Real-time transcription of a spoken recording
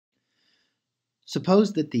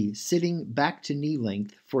Suppose that the sitting back to knee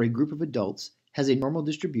length for a group of adults has a normal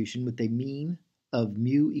distribution with a mean of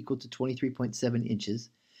mu equal to 23.7 inches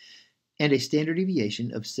and a standard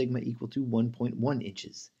deviation of sigma equal to 1.1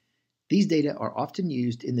 inches. These data are often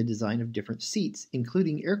used in the design of different seats,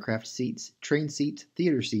 including aircraft seats, train seats,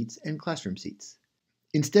 theater seats, and classroom seats.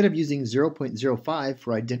 Instead of using 0.05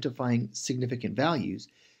 for identifying significant values,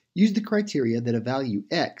 use the criteria that a value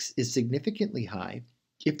x is significantly high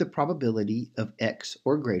if the probability of x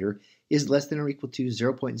or greater is less than or equal to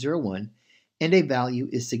 0.01, and a value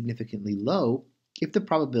is significantly low if the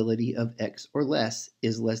probability of x or less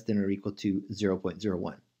is less than or equal to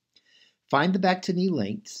 0.01. Find the back-to-knee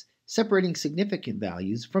lengths, separating significant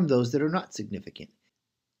values from those that are not significant.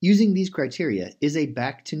 Using these criteria, is a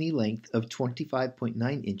back-to-knee length of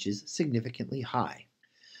 25.9 inches significantly high?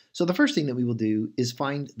 So the first thing that we will do is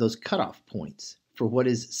find those cutoff points for what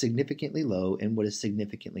is significantly low and what is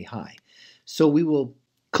significantly high. So we will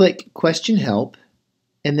click Question Help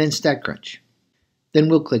and then Statcrunch. Then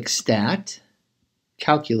we'll click Stat,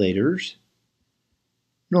 Calculators,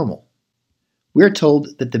 Normal. We're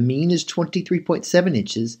told that the mean is 23.7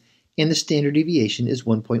 inches and the standard deviation is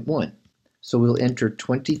 1.1. So we'll enter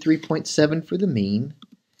 23.7 for the mean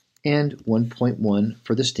and 1.1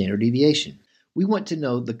 for the standard deviation. We want to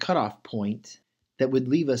know the cutoff point that would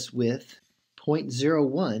leave us with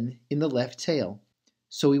 0.01 in the left tail.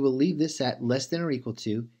 So we will leave this at less than or equal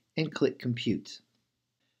to and click Compute.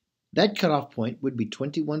 That cutoff point would be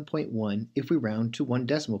 21.1 if we round to 1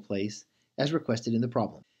 decimal place as requested in the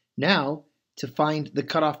problem. Now, to find the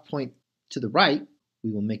cutoff point to the right,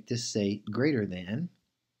 we will make this say greater than,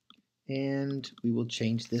 and we will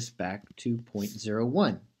change this back to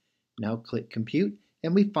 0.01. Now click Compute,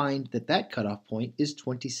 and we find that that cutoff point is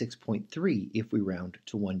 26.3 if we round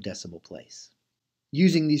to 1 decimal place.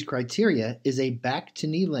 Using these criteria, is a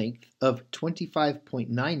back-to-knee length of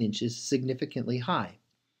 25.9 inches significantly high?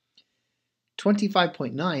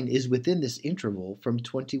 25.9 is within this interval from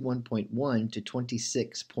 21.1 to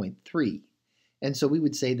 26.3. And so we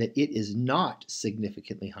would say that it is not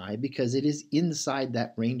significantly high because it is inside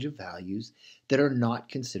that range of values that are not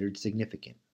considered significant.